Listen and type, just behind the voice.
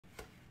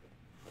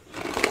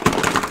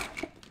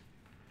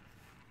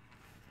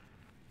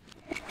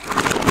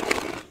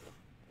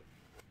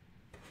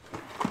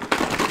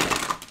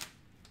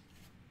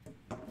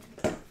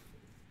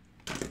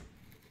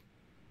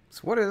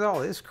So what is all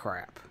this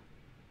crap?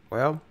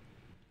 Well,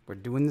 we're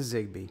doing the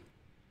Zigbee.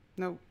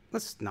 No,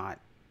 let's not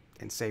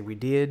and say we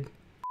did.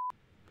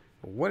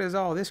 What is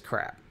all this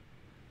crap?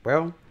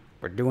 Well,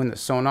 we're doing the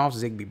Sonoff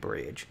Zigbee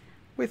Bridge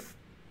with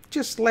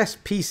just less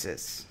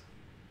pieces.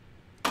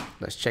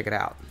 Let's check it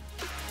out.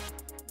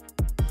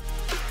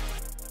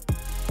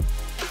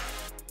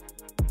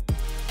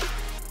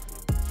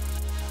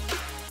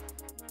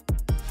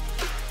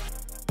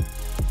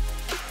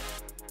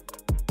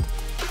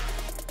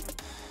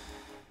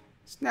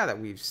 Now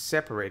that we've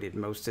separated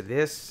most of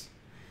this,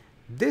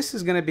 this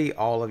is going to be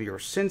all of your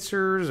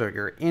sensors or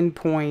your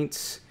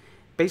endpoints,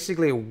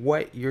 basically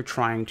what you're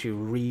trying to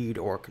read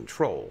or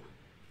control.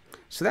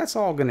 So that's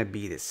all going to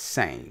be the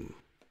same.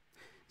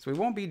 So we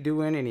won't be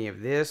doing any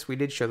of this. We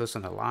did show this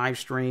on the live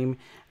stream.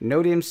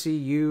 Node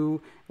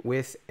MCU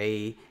with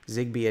a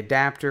Zigbee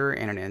adapter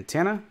and an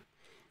antenna.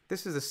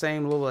 This is the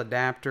same little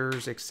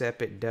adapters,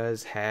 except it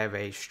does have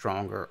a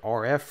stronger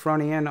RF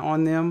front end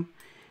on them.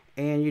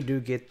 And you do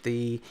get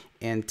the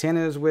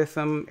antennas with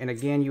them. And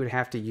again, you would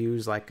have to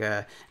use like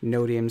a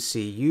Node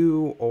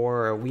MCU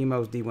or a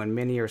Wemos D1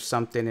 Mini or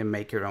something and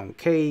make your own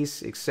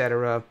case,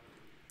 etc.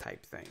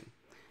 type thing.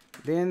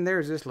 Then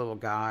there's this little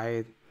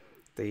guy,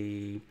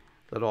 the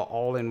little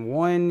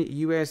all-in-one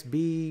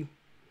USB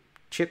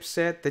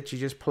chipset that you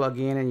just plug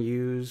in and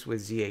use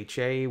with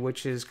ZHA,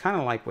 which is kind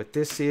of like what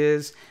this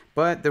is,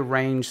 but the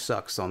range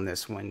sucks on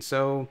this one.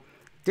 So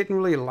didn't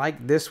really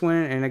like this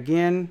one. And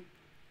again,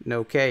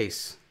 no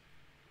case.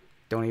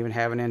 Don't even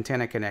have an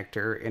antenna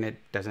connector, and it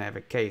doesn't have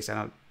a case. I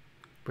don't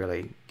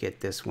really get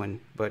this one,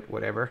 but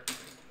whatever.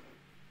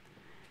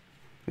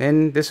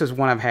 Then this is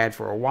one I've had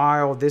for a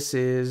while. This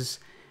is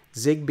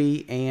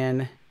Zigbee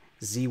and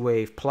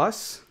Z-Wave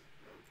Plus.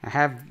 I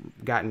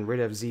have gotten rid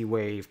of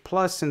Z-Wave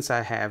Plus since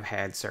I have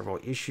had several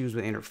issues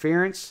with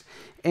interference.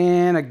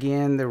 And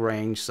again, the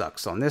range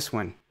sucks on this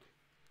one.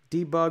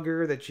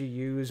 Debugger that you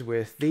use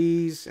with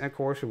these, and of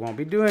course we won't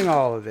be doing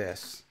all of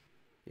this.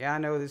 Yeah, I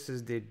know this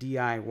is the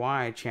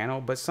DIY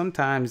channel, but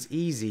sometimes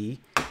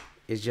easy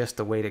is just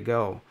the way to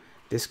go.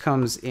 This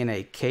comes in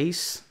a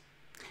case,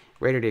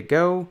 ready to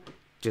go,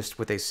 just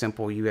with a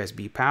simple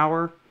USB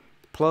power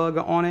plug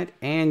on it,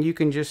 and you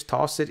can just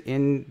toss it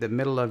in the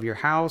middle of your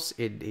house.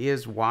 It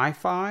is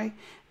Wi-Fi.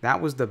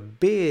 That was the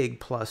big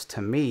plus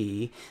to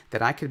me,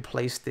 that I could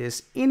place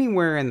this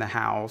anywhere in the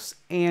house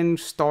and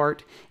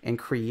start and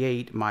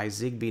create my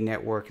Zigbee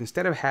network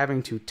instead of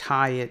having to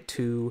tie it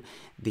to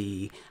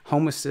the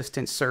Home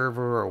Assistant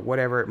server or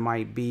whatever it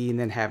might be, and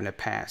then having to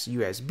pass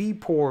USB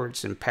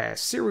ports and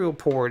pass serial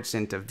ports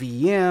into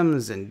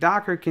VMs and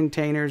Docker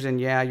containers, and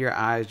yeah, your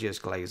eyes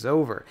just glaze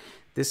over.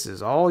 This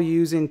is all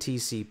using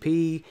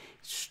TCP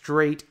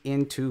straight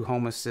into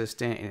Home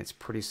Assistant, and it's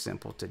pretty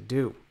simple to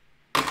do.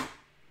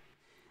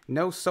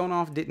 No,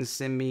 Sonoff didn't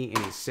send me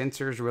any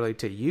sensors really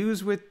to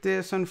use with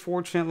this,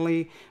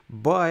 unfortunately,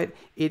 but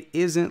it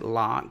isn't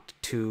locked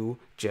to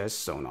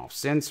just Sonoff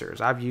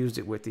sensors. I've used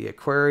it with the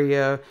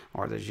Aqara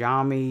or the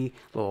Xiaomi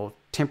little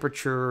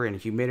temperature and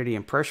humidity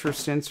and pressure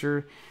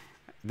sensor.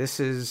 This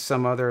is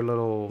some other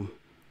little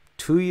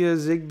Tuya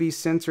Zigbee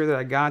sensor that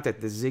I got that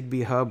the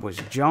Zigbee hub was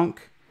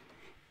junk.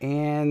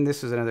 And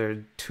this is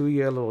another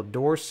Tuya little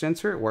door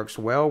sensor. It works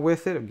well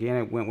with it. Again,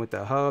 it went with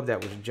the hub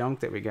that was junk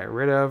that we got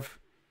rid of.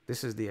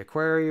 This is the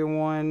Aqara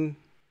one.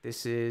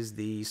 This is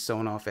the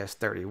Sonoff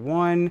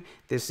S31.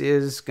 This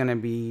is going to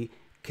be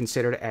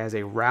considered as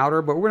a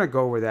router, but we're going to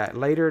go over that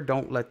later.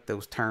 Don't let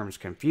those terms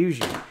confuse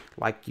you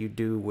like you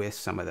do with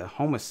some of the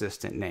Home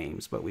Assistant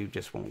names, but we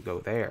just won't go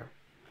there.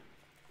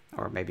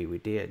 Or maybe we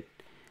did.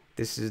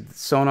 This is the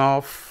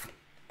Sonoff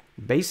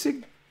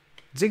Basic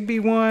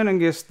Zigbee one. I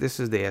guess this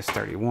is the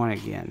S31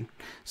 again.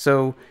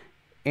 So,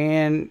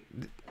 and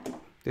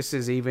this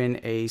is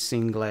even a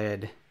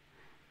singled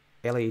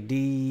LED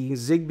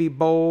Zigbee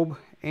bulb,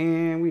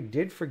 and we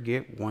did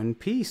forget one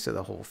piece of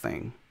the whole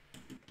thing.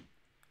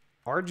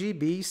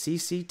 RGB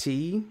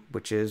CCT,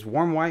 which is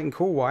warm white and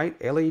cool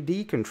white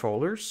LED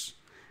controllers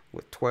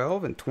with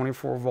 12 and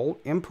 24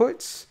 volt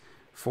inputs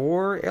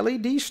for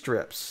LED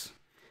strips.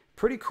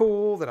 Pretty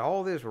cool that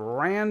all this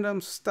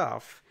random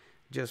stuff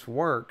just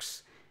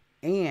works,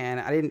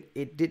 and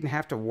it didn't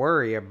have to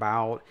worry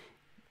about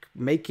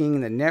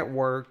making the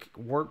network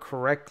work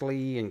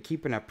correctly and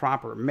keeping a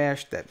proper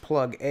mesh that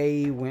plug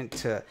A went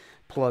to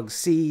plug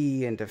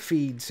C and to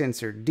feed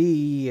sensor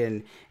D,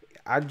 and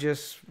I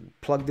just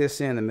plugged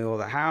this in the middle of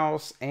the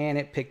house and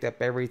it picked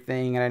up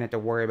everything, and I didn't have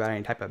to worry about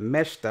any type of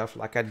mesh stuff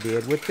like I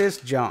did with this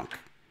junk.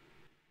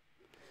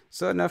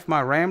 So enough of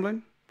my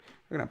rambling.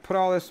 We're going to put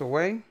all this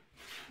away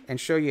and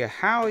show you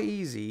how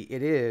easy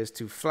it is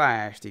to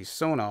flash the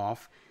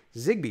Sonoff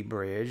Zigbee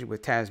Bridge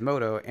with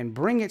Tasmota and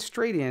bring it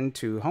straight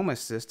into Home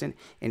Assistant,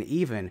 and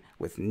even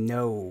with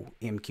no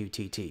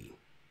MQTT.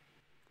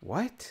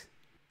 What?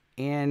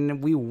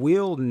 And we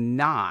will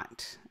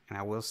not, and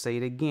I will say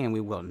it again,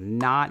 we will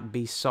not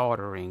be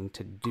soldering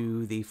to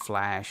do the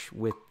flash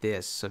with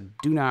this. So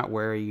do not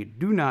worry, you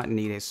do not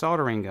need a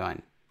soldering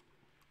gun.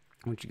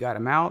 Once you got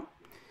them out,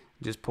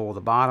 just pull the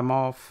bottom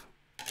off.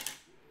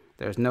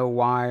 There's no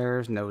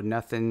wires,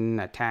 nothing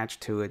attached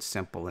to it,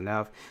 simple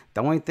enough.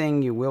 The only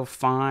thing you will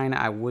find,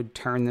 I would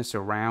turn this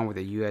around where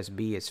the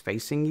USB is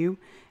facing you,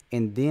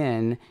 and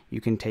then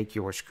you can take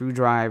your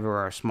screwdriver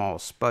or a small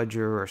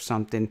spudger or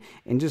something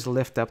and just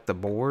lift up the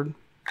board,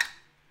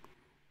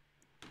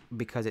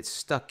 because it's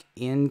stuck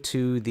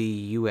into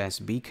the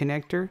USB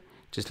connector.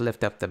 Just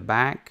lift up the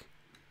back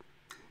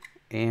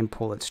and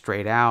pull it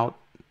straight out.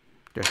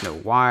 There's no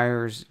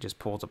wires, it just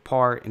pulls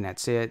apart and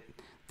that's it.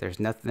 There's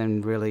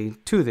nothing really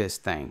to this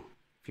thing.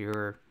 If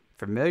you're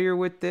familiar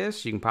with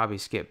this, you can probably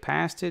skip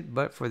past it,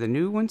 but for the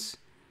new ones,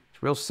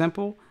 it's real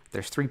simple.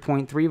 There's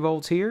 3.3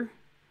 volts here.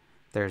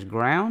 There's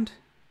ground.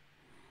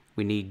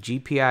 We need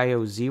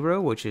GPIO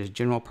 0, which is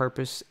general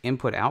purpose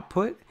input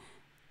output.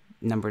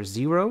 Number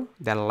 0,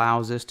 that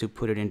allows us to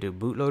put it into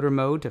bootloader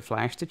mode to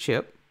flash the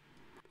chip.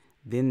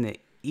 Then the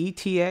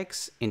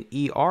ETX and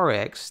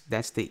ERX,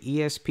 that's the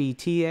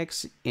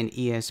ESP-TX and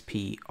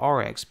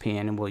ESP-RX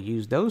pin, and we'll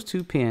use those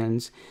two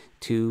pins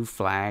to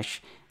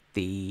flash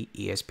the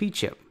ESP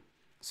chip.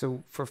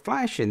 So for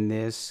flashing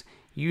this,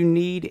 you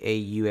need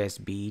a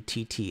USB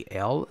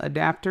TTL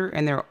adapter,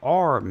 and there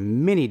are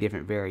many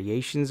different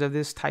variations of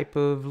this type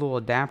of little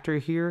adapter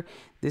here.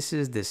 This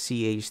is the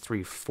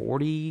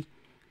CH340G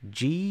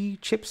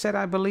chipset,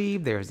 I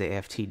believe. There's the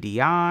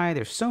FTDI.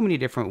 There's so many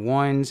different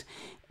ones,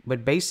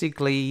 but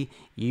basically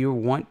you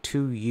want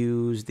to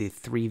use the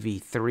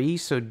 3v3,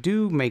 so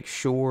do make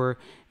sure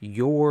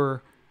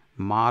your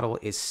model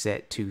is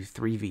set to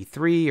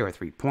 3v3 or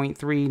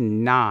 3.3,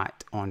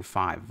 not on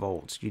 5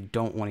 volts. You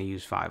don't want to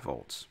use 5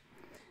 volts.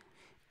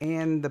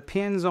 And the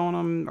pins on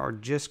them are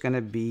just going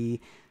to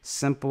be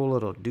simple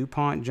little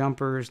DuPont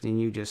jumpers. Then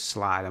you just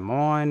slide them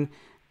on.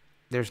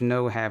 There's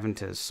no having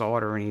to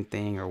solder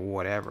anything or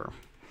whatever.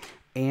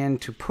 And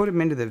to put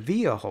them into the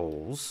via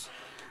holes,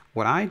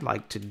 what I'd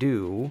like to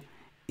do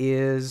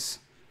is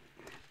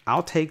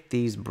I'll take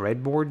these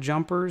breadboard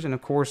jumpers, and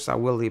of course I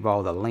will leave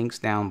all the links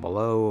down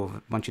below of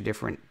a bunch of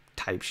different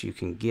types you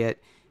can get.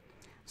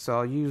 So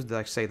I'll use,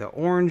 like say, the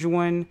orange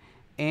one,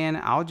 and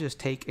I'll just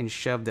take and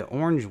shove the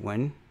orange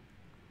one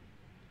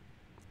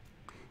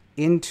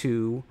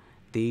into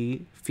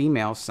the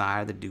female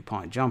side of the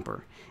DuPont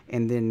jumper.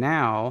 And then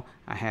now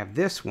I have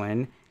this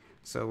one,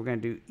 so we're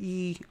going to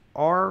do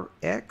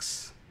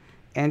ERX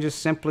and just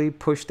simply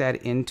push that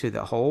into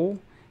the hole.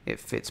 It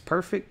fits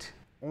perfect.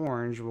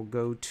 Orange will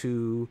go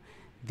to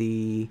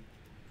the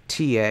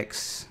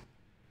TX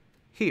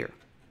here.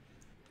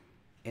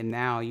 And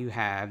now you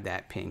have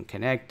that pin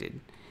connected.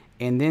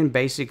 And then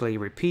basically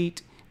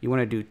repeat. You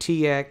want to do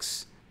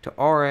TX to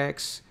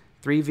RX,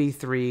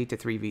 3v3 to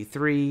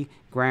 3v3,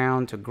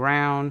 ground to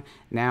ground.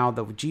 Now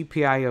the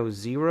GPIO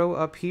 0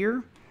 up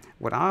here,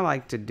 what I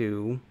like to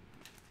do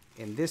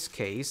in this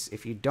case,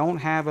 if you don't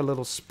have a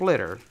little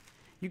splitter,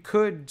 you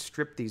could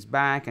strip these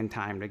back and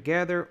tie them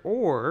together,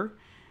 or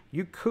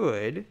you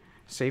could,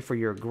 say for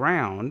your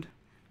ground,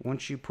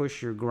 once you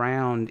push your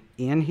ground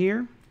in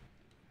here,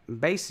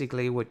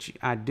 basically what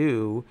I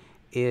do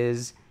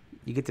is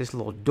you get this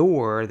little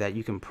door that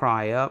you can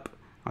pry up,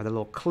 or the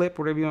little clip,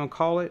 whatever you want to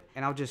call it,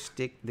 and I'll just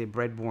stick the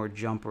breadboard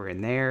jumper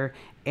in there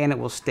and it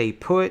will stay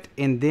put.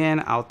 And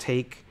then I'll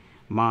take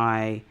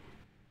my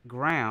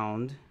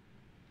ground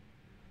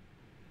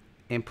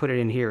and put it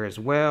in here as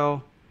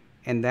well,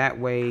 and that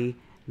way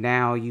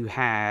now you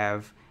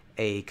have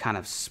a kind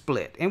of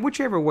split. And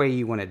whichever way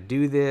you want to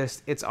do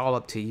this, it's all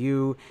up to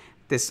you.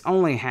 This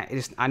only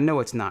I know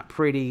it's not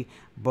pretty,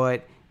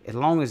 but as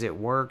long as it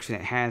works and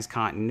it has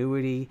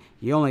continuity,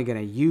 you're only going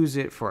to use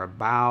it for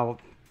about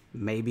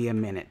maybe a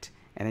minute,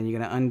 and then you're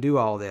going to undo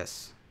all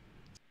this.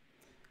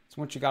 So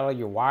once you got all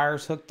your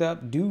wires hooked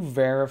up, do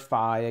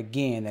verify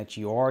again that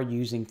you are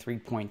using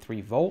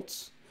 3.3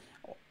 volts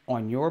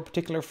on your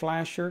particular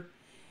flasher.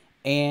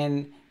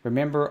 And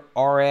remember,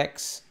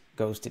 RX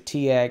goes to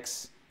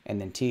TX, and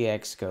then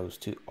TX goes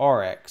to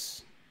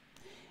RX.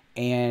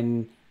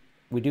 And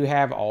we do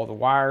have all the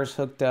wires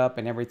hooked up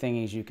and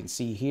everything, as you can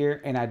see here,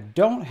 and I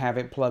don't have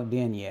it plugged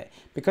in yet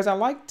because I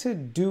like to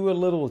do a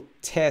little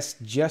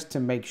test just to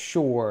make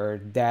sure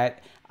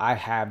that I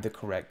have the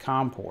correct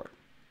COM port.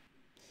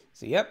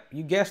 So yep,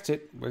 you guessed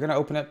it, we're going to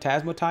open up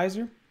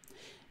Tasmotizer.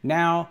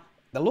 Now,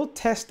 the little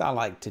test I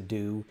like to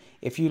do,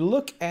 if you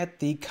look at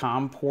the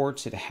COM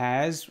ports it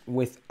has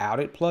without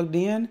it plugged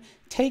in,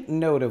 take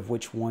note of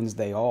which ones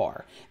they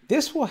are.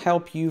 This will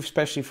help you,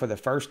 especially for the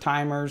first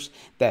timers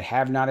that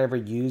have not ever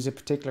used a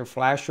particular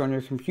flasher on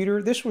your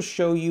computer. This will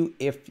show you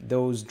if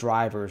those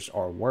drivers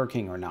are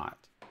working or not.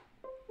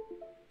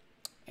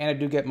 And I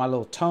do get my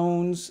little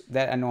tones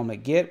that I normally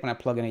get when I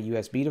plug in a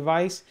USB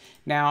device.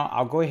 Now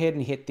I'll go ahead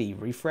and hit the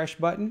refresh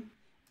button,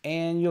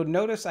 and you'll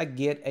notice I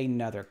get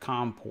another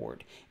COM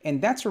port.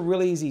 And that's a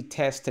really easy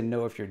test to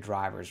know if your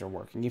drivers are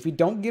working. If you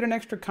don't get an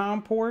extra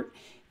COM port,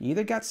 you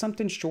either got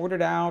something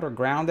shorted out or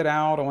grounded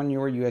out on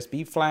your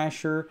USB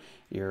flasher,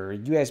 your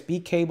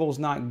USB cable's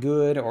not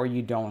good, or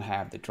you don't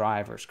have the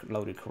drivers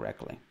loaded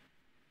correctly.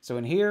 So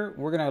in here,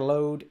 we're going to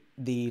load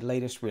the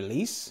latest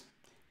release,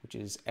 which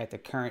is at the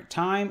current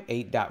time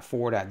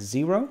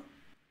 8.4.0.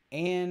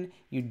 And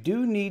you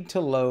do need to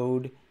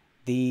load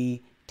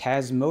the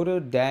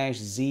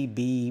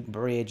Tasmota-Zigbee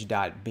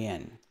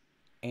Bridge.bin.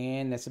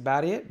 And that's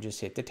about it.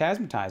 Just hit the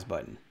Tasmotize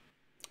button.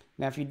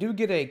 Now, if you do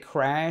get a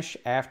crash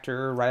right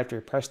after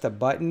you press the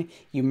button,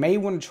 you may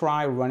want to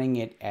try running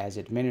it as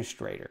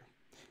administrator.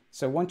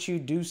 So once you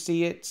do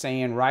see it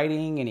saying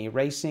writing and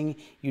erasing,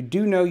 you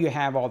do know you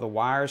have all the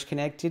wires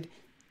connected.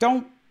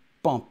 Don't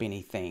bump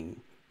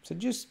anything. So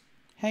just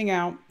hang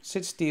out,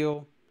 sit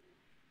still.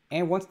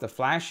 And once the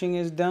flashing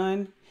is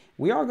done,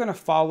 we are going to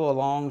follow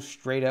along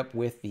straight up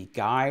with the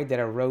guide that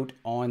I wrote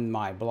on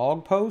my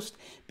blog post,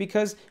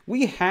 because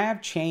we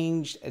have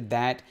changed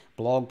that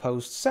blog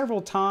post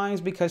several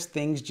times because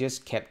things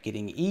just kept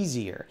getting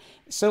easier.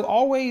 So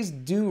always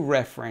do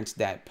reference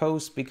that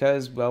post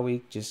because, well,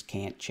 we just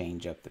can't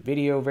change up the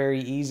video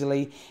very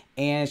easily,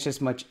 and it's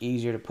just much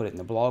easier to put it in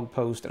the blog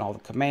post and all the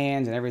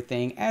commands and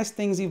everything as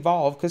things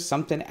evolve, because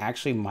something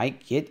actually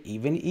might get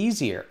even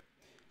easier.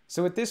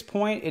 So at this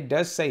point, it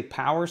does say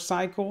power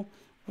cycle.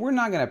 We're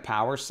not going to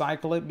power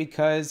cycle it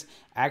because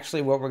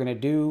actually what we're going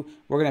to do,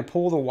 we're going to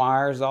pull the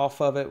wires off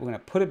of it. We're going to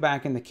put it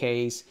back in the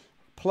case,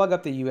 plug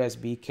up the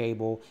USB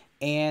cable,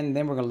 and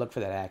then we're going to look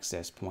for that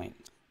access point.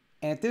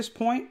 And at this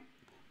point,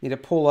 you need to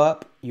pull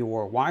up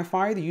your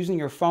Wi-Fi, either using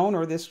your phone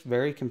or this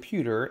very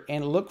computer,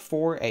 and look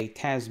for a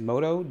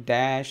Tasmota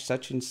dash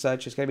such and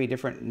such. It's going to be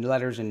different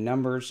letters and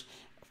numbers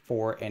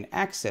for an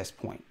access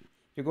point.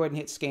 You go ahead and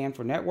hit scan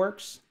for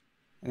networks.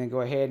 And then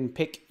go ahead and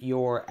pick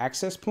your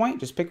access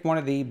point. Just pick one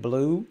of the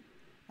blue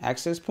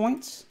access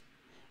points.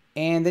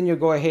 And then you'll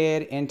go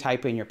ahead and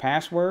type in your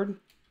password.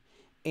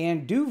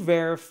 And do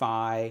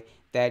verify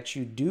that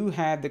you do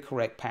have the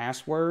correct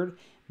password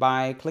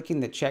by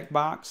clicking the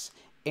checkbox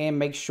and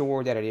make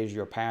sure that it is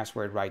your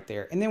password right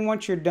there. And then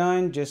once you're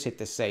done, just hit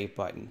the save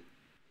button.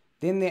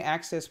 Then the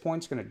access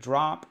point's going to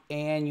drop,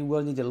 and you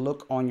will need to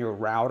look on your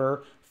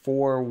router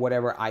for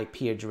whatever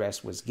IP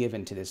address was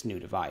given to this new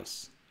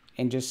device,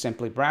 and just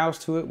simply browse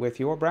to it with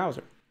your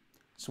browser.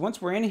 So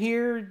once we're in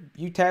here,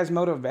 you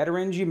Tasmota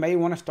veterans, you may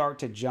want to start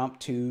to jump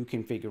to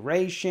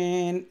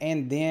configuration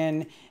and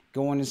then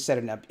going and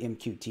setting up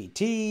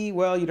MQTT.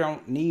 Well, you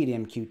don't need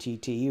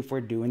MQTT if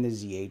we're doing the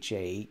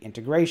ZHA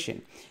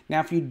integration. Now,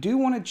 if you do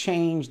want to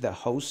change the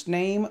host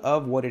name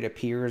of what it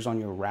appears on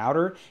your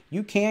router,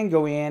 you can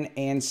go in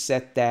and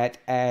set that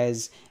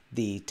as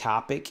the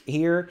topic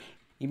here.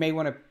 You may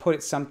want to put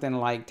it something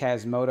like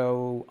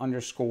Tasmota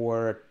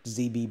 _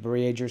 Zigbee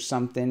Bridge or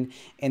something,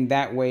 and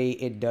that way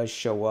it does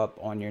show up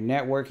on your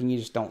network and you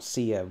just don't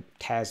see a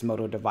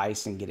Tasmota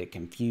device and get it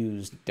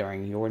confused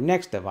during your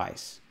next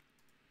device.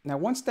 Now,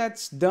 once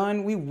that's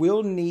done, we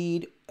will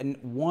need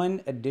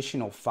one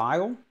additional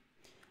file.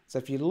 So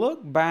if you look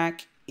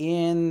back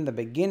in the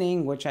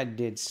beginning, which I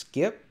did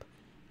skip,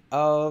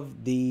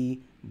 of the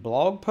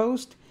blog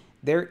post,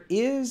 there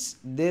is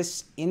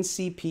this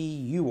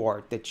NCP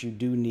UART that you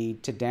do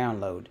need to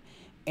download.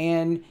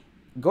 And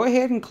go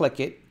ahead and click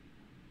it,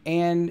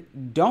 and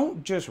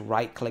don't just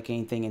right click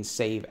anything and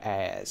save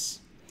as.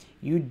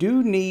 You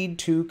do need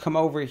to come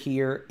over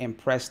here and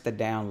press the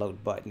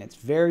download button. It's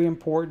very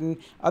important.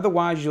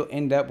 Otherwise, you'll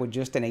end up with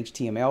just an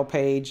HTML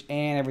page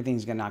and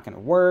everything's not going to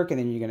work, and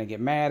then you're going to get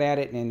mad at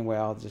it, and then,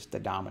 well, just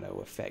the domino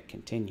effect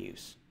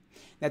continues.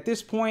 At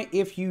this point,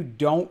 if you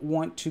don't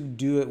want to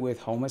do it with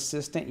Home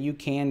Assistant, you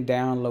can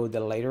download the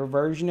later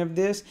version of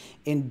this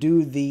and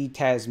do the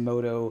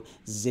Tasmota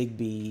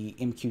Zigbee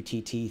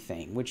MQTT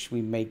thing, which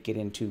we may get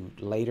into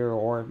later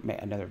or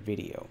another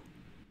video.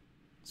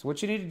 So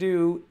what you need to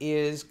do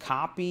is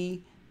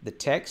copy the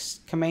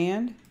text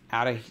command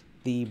out of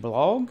the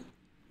blog.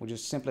 We'll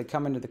just simply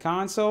come into the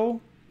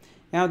console.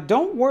 Now,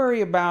 don't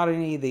worry about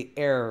any of the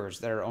errors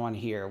that are on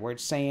here where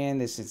it's saying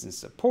this isn't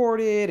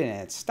supported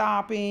and it's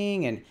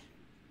stopping, and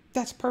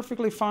that's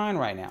perfectly fine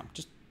right now.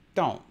 Just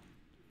don't.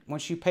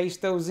 Once you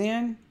paste those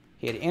in,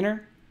 hit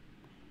enter,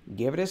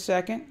 give it a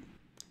second,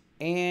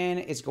 and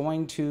it's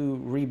going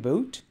to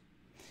reboot.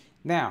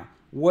 Now,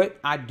 what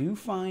I do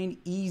find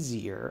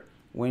easier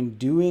when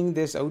doing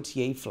this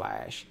OTA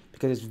flash,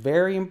 because it's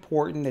very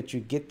important that you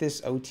get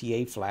this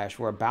OTA flash.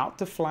 We're about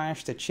to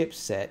flash the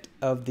chipset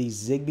of the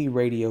Zigbee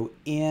radio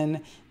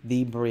in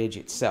the bridge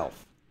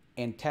itself.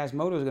 And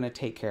Tasmota is going to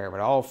take care of it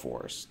all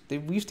for us.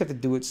 We used to have to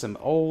do it some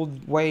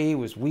old way. It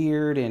was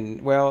weird,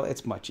 and well,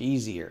 it's much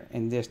easier.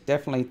 And this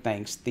definitely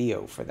thanks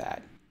Theo for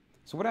that.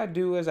 So what I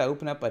do is I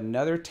open up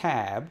another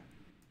tab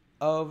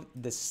of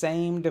the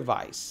same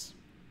device.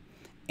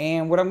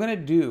 And what I'm going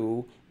to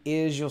do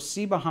is, you'll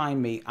see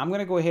behind me, I'm going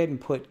to go ahead and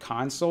put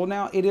console.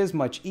 Now, it is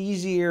much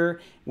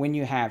easier when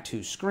you have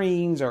two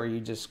screens, or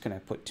you're just going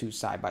to put two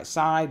side by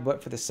side.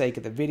 But for the sake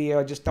of the video,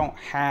 I just don't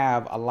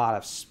have a lot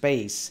of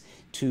space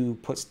to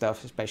put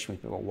stuff, especially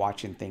when people are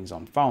watching things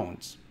on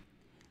phones.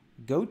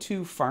 Go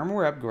to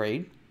firmware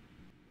upgrade,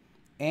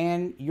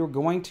 and you're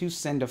going to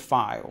send a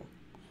file.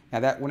 Now,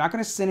 that we're not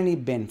going to send any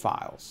bin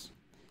files.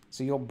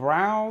 So you'll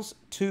browse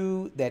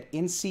to that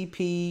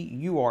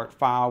NCP UART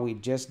file we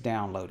just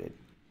downloaded,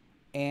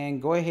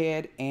 and go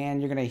ahead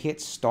and you're going to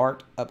hit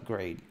start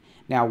upgrade.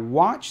 Now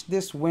watch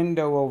this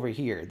window over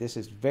here. This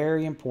is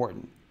very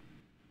important.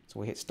 So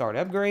we hit start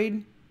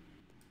upgrade,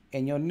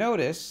 and you'll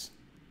notice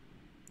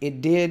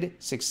it did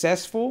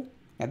successful.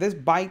 Now this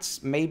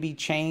bytes may be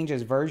changed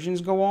as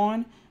versions go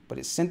on, but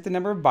it sent the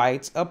number of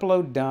bytes,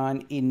 upload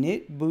done,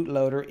 init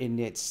bootloader,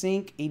 init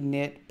sync,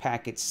 init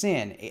packet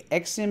send.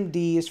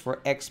 XMD is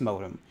for X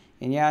modem.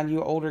 And yeah,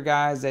 you older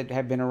guys that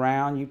have been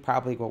around, you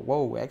probably go,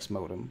 whoa, X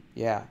modem.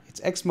 Yeah,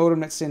 it's X modem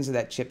that sends to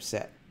that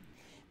chipset.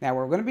 Now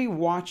we're going to be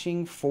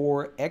watching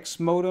for X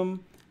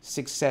modem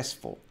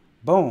successful.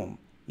 Boom.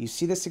 You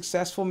see the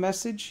successful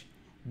message?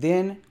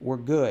 Then we're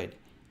good.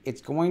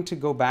 It's going to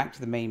go back to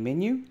the main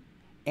menu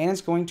and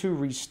it's going to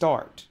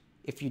restart.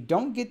 If you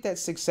don't get that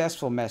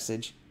successful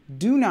message,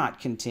 do not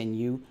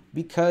continue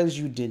because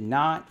you did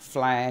not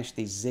flash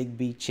the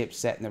Zigbee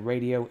chipset in the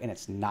radio and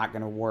it's not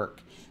going to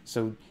work.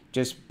 So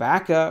just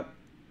back up,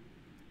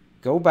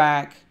 go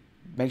back,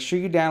 make sure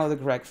you download the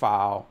correct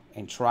file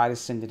and try to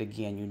send it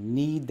again. You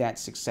need that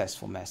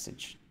successful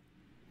message.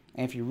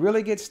 And if you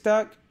really get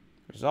stuck,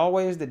 there's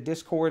always the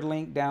Discord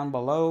link down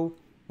below.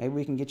 Maybe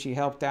we can get you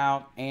helped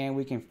out and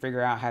we can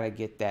figure out how to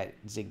get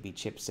that Zigbee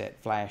chipset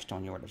flashed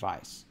on your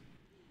device.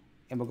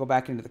 And we'll go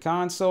back into the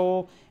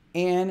console.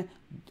 And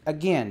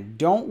again,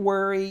 don't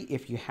worry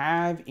if you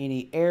have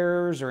any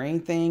errors or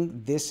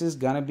anything. This is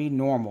going to be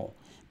normal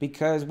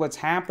because what's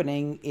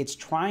happening, it's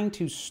trying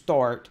to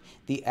start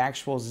the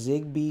actual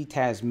Zigbee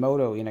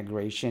Tasmota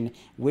integration,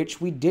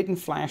 which we didn't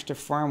flash the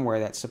firmware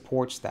that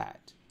supports that.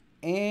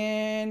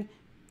 And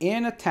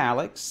in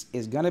italics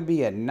is going to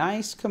be a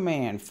nice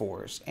command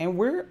for us. And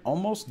we're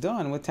almost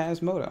done with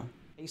Tasmota.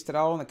 Paste it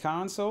all in the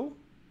console.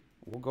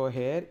 We'll go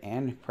ahead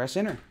and press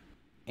enter.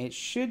 It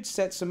should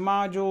set some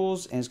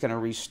modules and it's going to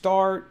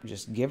restart.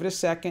 Just give it a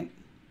second.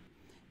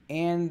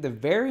 And the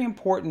very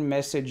important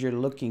message you're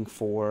looking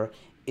for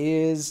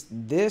is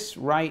this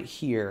right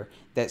here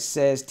that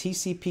says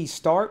TCP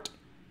start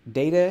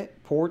data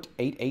port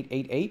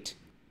 8888,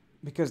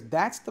 because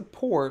that's the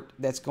port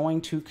that's going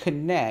to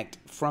connect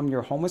from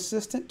your Home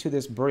Assistant to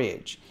this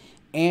bridge.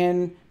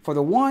 And for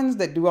the ones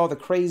that do all the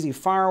crazy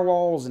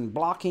firewalls and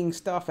blocking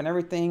stuff and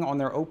everything on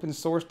their open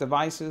source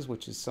devices,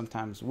 which is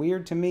sometimes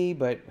weird to me,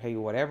 but hey,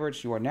 whatever,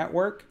 it's your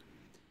network,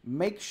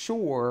 make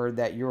sure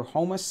that your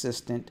Home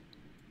Assistant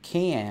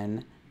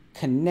can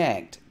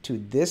connect to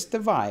this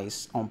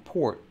device on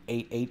port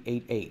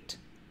 8888.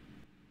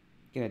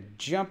 Gonna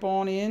jump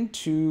on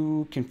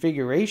into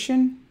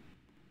configuration,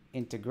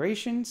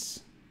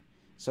 integrations.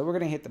 So we're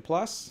gonna hit the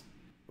plus.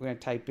 We're gonna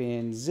type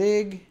in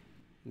Zig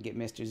and get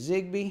Mr.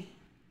 Zigbee.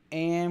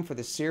 And for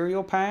the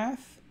serial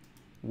path,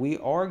 we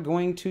are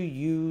going to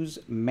use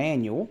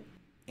manual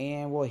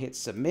and we'll hit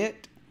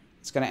submit.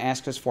 It's going to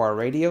ask us for our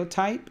radio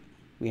type.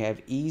 We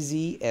have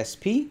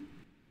EZSP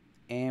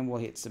and we'll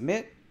hit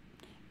submit.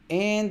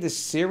 And the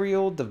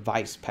serial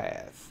device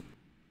path.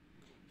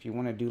 If you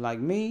want to do like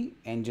me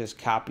and just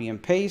copy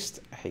and paste,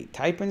 I hate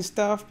typing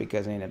stuff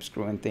because I end up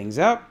screwing things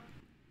up.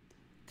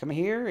 Come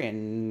here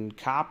and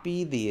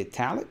copy the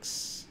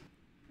italics,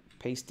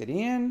 paste it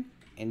in.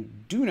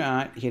 And do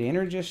not hit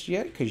enter just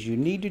yet because you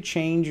need to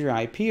change your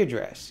IP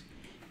address.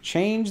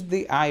 Change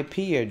the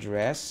IP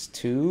address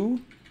to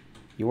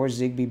your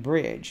Zigbee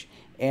bridge.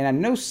 And I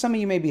know some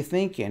of you may be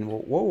thinking,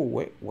 well,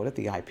 whoa, what if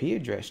the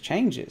IP address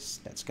changes?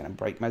 That's going to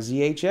break my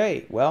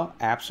ZHA. Well,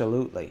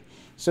 absolutely.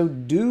 So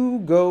do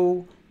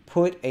go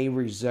put a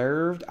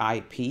reserved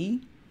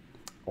IP,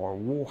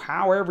 or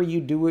however you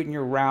do it in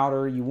your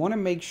router. You want to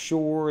make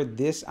sure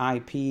this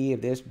IP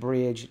of this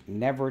bridge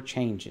never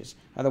changes.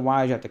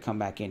 Otherwise, you have to come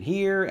back in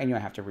here and you'll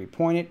have to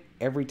repoint it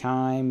every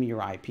time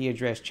your IP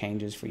address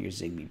changes for your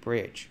Zigbee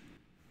bridge.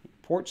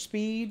 Port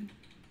speed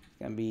is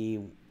going to be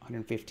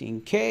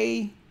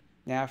 115K.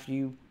 Now, if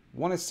you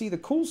want to see the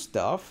cool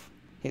stuff,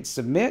 hit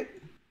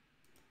submit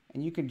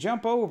and you can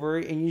jump over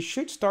and you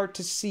should start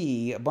to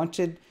see a bunch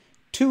of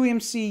to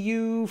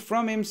MCU,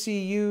 from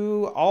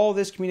MCU, all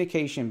this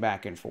communication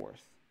back and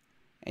forth.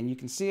 And you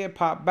can see it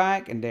pop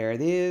back and there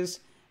it is,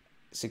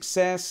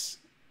 success,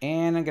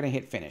 and I'm going to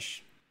hit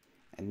finish.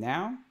 And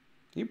now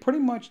you're pretty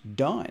much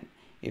done.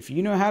 If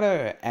you know how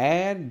to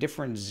add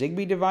different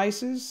Zigbee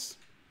devices,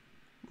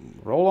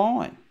 roll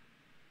on.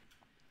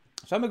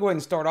 So I'm going to go ahead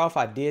and start off.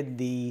 I did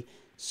the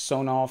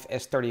Sonoff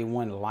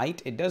S31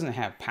 Lite. It doesn't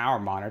have power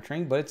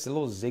monitoring, but it's a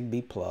little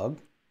Zigbee plug.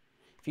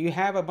 If you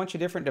have a bunch of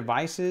different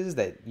devices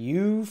that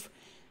you've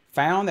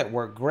found that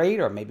work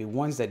great, or maybe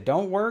ones that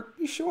don't work,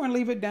 be sure and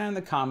leave it down in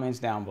the comments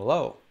down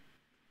below.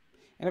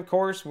 And of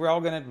course, we're all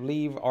going to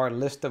leave our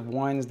list of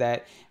ones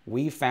that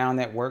we found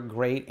that work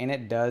great, and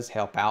it does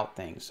help out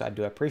things. So I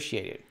do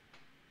appreciate it.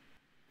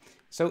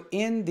 So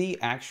in the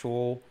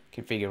actual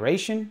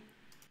configuration,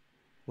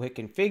 we'll hit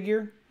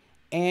configure,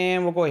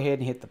 and we'll go ahead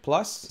and hit the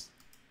plus.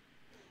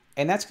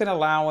 And that's going to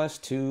allow us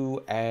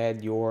to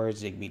add your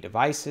Zigbee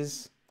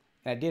devices.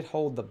 And I did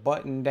hold the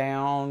button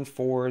down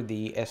for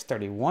the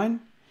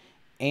S31,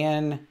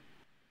 and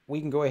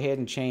we can go ahead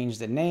and change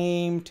the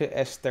name to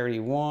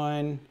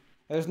S31.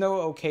 There's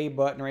no OK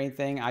button or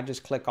anything. I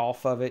just click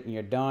off of it and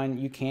you're done.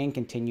 You can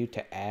continue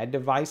to add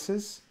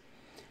devices.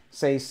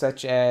 say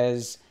such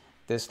as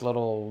this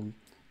little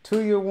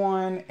Tuya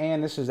one,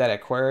 and this is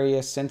that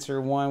Aqara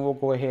sensor one. We'll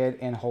go ahead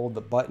and hold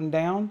the button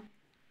down.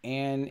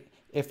 And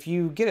if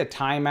you get a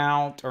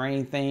timeout or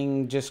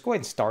anything, just go ahead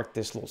and start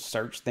this little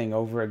search thing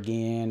over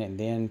again and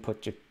then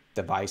put your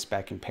device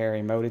back in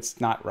pairing mode. It's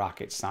not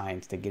rocket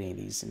science to get any of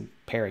these in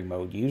pairing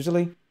mode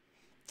usually.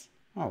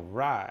 All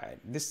right,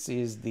 this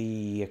is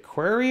the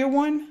Aqara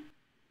one.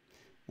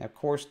 Now, of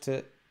course,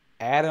 to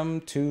add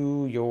them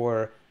to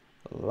your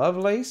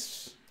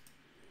Lovelace,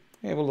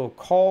 we have a little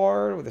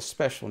card with a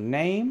special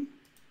name.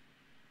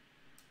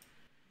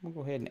 We'll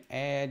go ahead and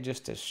add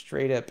just a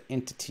straight up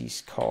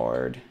entities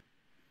card.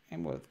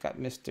 And we've got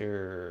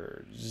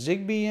Mr.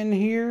 Zigbee in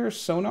here,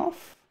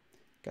 Sonoff.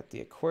 Got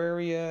the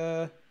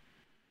Aqara.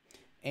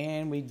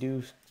 And we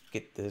do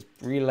get the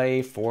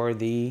relay for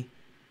the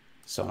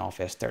Sonoff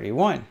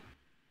S31.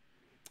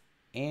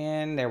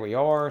 And there we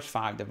are,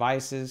 5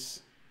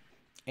 devices.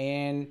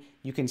 And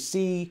you can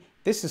see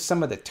this is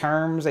some of the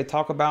terms they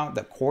talk about,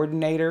 the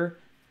coordinator.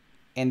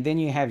 And then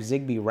you have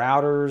Zigbee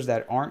routers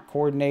that aren't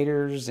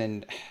coordinators,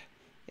 and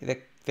the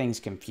thing's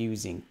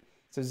confusing.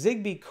 So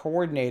Zigbee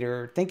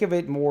coordinator, think of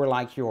it more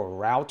like your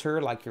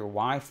router, like your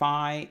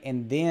Wi-Fi.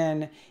 And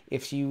then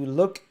if you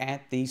look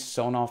at the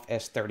Sonoff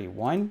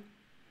S31,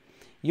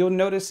 you'll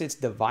notice its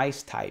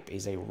device type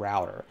is a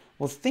router.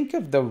 Well, think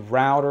of the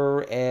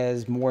router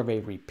as more of a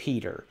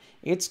repeater.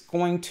 It's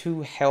going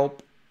to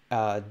help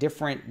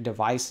different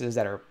devices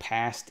that are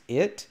past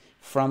it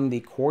from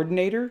the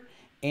coordinator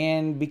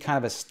and be kind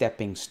of a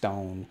stepping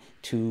stone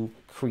to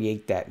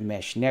create that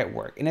mesh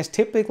network. And it's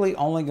typically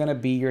only going to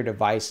be your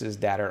devices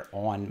that are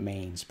on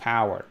mains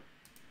power.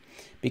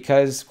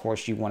 Because, of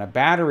course, you want a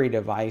battery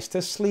device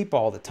to sleep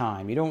all the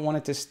time. You don't want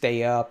it to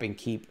stay up and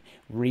keep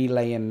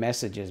relaying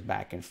messages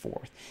back and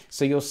forth.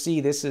 So you'll see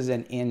this is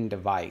an end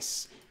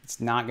device. It's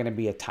not going to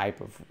be a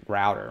type of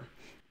router.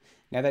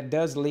 Now that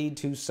does lead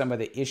to some of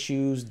the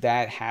issues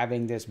that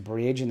having this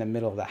bridge in the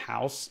middle of the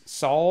house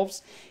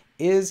solves,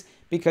 is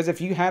because if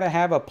you had to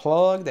have a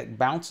plug that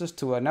bounces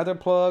to another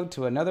plug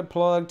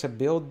to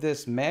build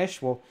this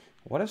mesh, well,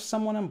 what if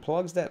someone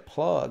unplugs that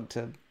plug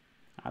to,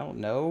 I don't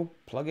know,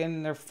 plug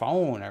in their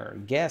phone or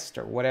guest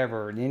or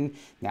whatever, and then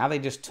now they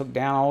just took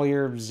down all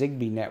your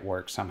Zigbee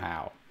network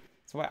somehow.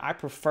 So I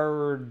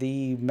prefer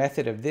the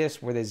method of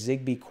this where the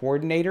Zigbee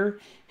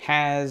coordinator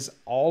has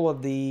all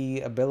of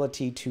the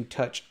ability to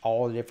touch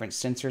all the different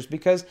sensors,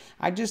 because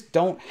I just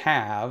don't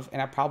have,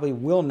 and I probably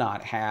will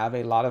not have,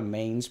 a lot of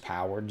mains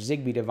powered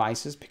Zigbee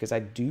devices, because I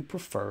do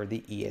prefer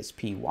the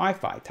ESP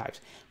Wi-Fi types.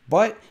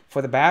 But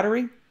for the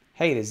battery,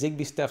 hey, the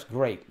Zigbee stuff's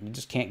great. You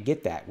just can't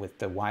get that with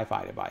the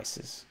Wi-Fi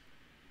devices.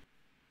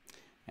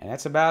 And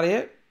that's about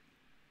it.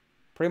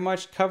 Pretty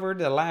much covered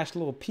the last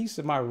little piece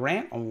of my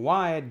rant on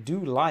why I do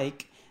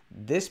like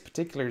this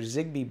particular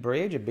Zigbee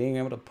bridge and being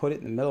able to put it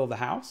in the middle of the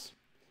house.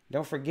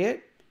 Don't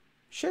forget,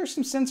 share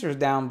some sensors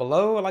down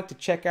below. I like to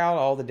check out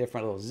all the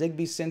different little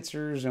Zigbee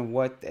sensors and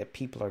what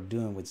people are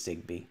doing with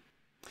Zigbee.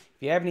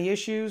 If you have any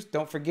issues,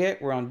 don't forget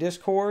we're on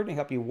Discord and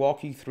help you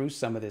walk you through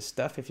some of this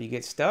stuff if you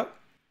get stuck.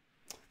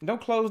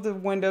 Don't close the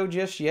window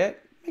just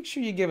yet. Make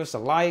sure you give us a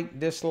like,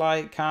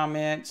 dislike,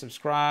 comment,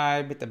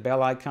 subscribe, hit the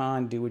bell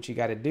icon, do what you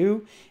got to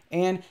do.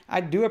 And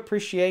I do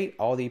appreciate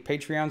all the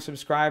Patreon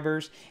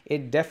subscribers.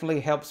 It definitely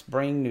helps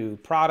bring new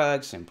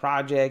products and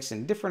projects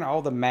and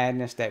all the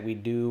madness that we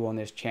do on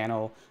this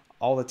channel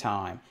all the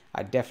time.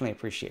 I definitely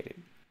appreciate it.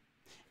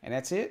 And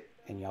that's it,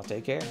 and y'all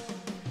take care.